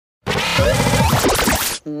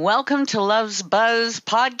Welcome to Love's Buzz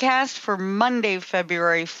podcast for Monday,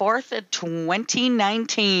 February 4th,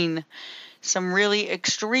 2019. Some really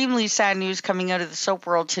extremely sad news coming out of the soap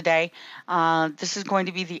world today. This is going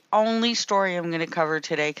to be the only story I'm going to cover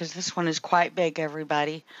today because this one is quite big,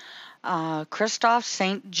 everybody. Christophe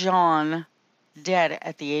St. John, dead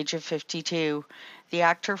at the age of 52. The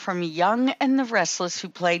actor from Young and the Restless who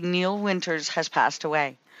played Neil Winters has passed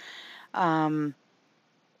away.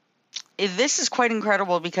 This is quite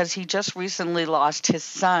incredible because he just recently lost his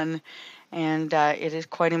son, and it is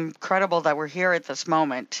quite incredible that we're here at this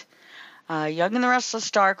moment. Young and the Restless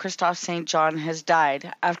star Christophe St. John has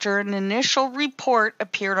died after an initial report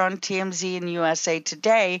appeared on TMZ in USA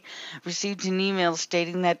Today, received an email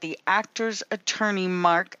stating that the actor's attorney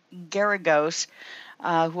Mark Garagos,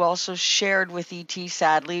 who also shared with ET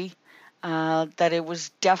sadly that it was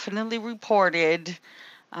definitely reported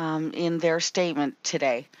in their statement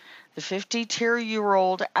today. The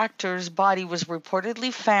 52-year-old actor's body was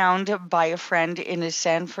reportedly found by a friend in his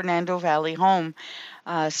San Fernando Valley home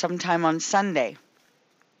sometime on Sunday.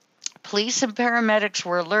 Police and paramedics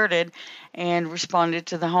were alerted and responded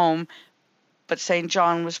to the home, but St.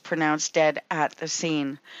 John was pronounced dead at the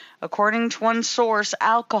scene. According to one source,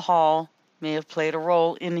 alcohol may have played a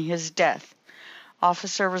role in his death.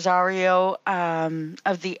 Officer Rosario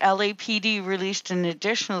of the LAPD released an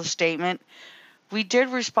additional statement. We did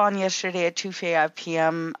respond yesterday at 2:05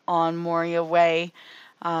 p.m. on Moria Way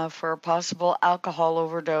for a possible alcohol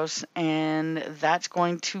overdose, and that's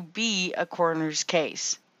going to be a coroner's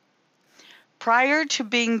case. Prior to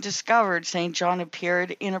being discovered, St. John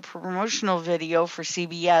appeared in a promotional video for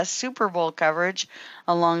CBS Super Bowl coverage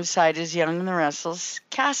alongside his Young and the Restless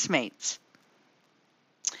castmates.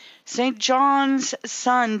 St. John's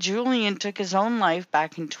son, Julian, took his own life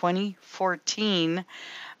back in 2014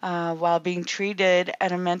 while being treated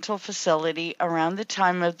at a mental facility around the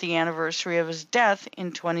time of the anniversary of his death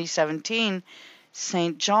in 2017.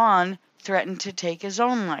 St. John threatened to take his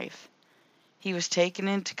own life. He was taken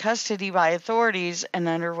into custody by authorities and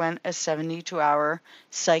underwent a 72-hour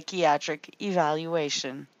psychiatric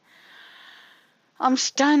evaluation. I'm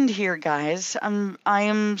stunned here, guys. I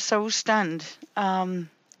am so stunned.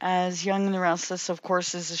 As Young and the Restless, of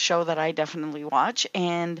course, is a show that I definitely watch,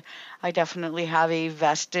 and I definitely have a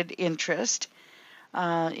vested interest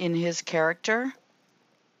in his character.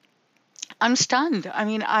 I'm stunned. I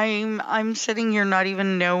mean, I'm sitting here not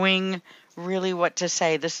even knowing really what to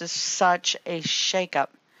say. This is such a shakeup.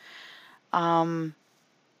 One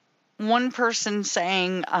person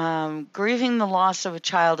saying, grieving the loss of a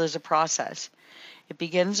child is a process. It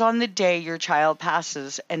begins on the day your child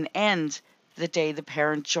passes and ends the day the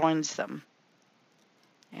parent joins them.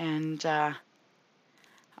 And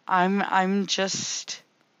I'm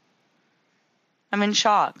in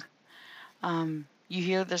shock. You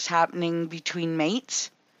hear this happening between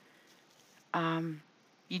mates.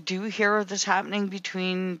 You do hear of this happening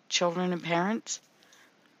between children and parents.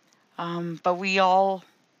 But we all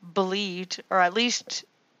believed, or at least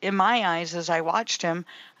in my eyes as I watched him,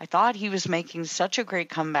 I thought he was making such a great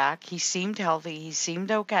comeback. He seemed healthy. He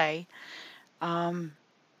seemed okay.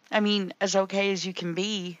 As okay as you can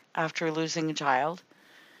be after losing a child.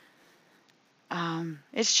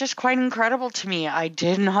 It's just quite incredible to me. I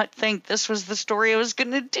did not think this was the story I was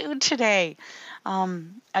going to do today.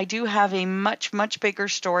 I do have a much, much bigger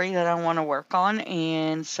story that I want to work on,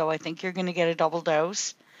 and so I think you're going to get a double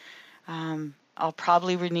dose. I'll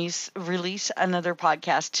probably release another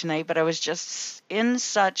podcast tonight, but I was just in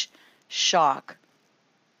such shock.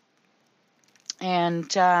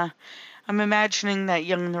 And I'm imagining that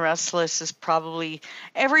Young and the Restless is probably,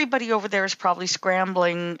 everybody over there is probably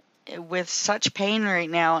scrambling with such pain right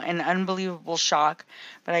now and unbelievable shock.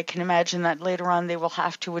 But I can imagine that later on they will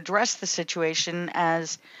have to address the situation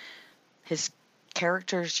as his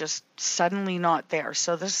character is just suddenly not there.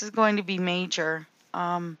 So this is going to be major.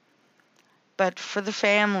 But for the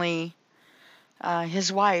family,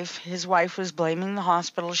 his wife was blaming the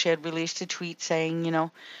hospital. She had released a tweet saying,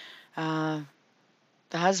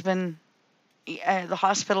 the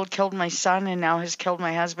hospital killed my son and now has killed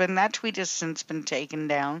my husband. That tweet has since been taken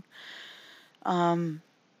down.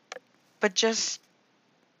 But just,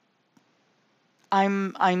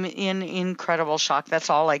 I'm in incredible shock.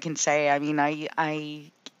 That's all I can say. I mean,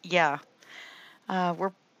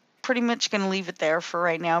 we're pretty much going to leave it there for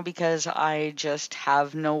right now because I just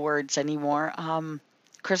have no words anymore.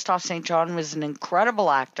 Christophe St. John was an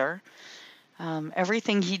incredible actor.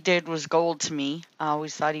 Everything he did was gold to me. I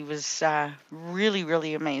always thought he was really,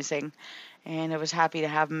 really amazing, and I was happy to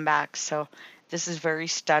have him back. So this is very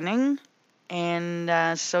stunning,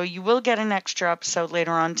 and so you will get an extra episode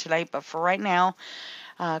later on tonight. But for right now,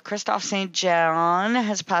 Christophe St. John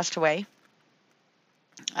has passed away.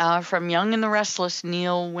 From Young and the Restless,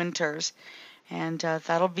 Neil Winters. And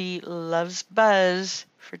that'll be Love's Buzz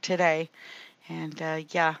for today. And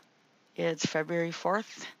yeah, it's February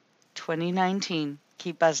 4th, 2019.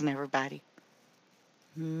 Keep buzzing, everybody.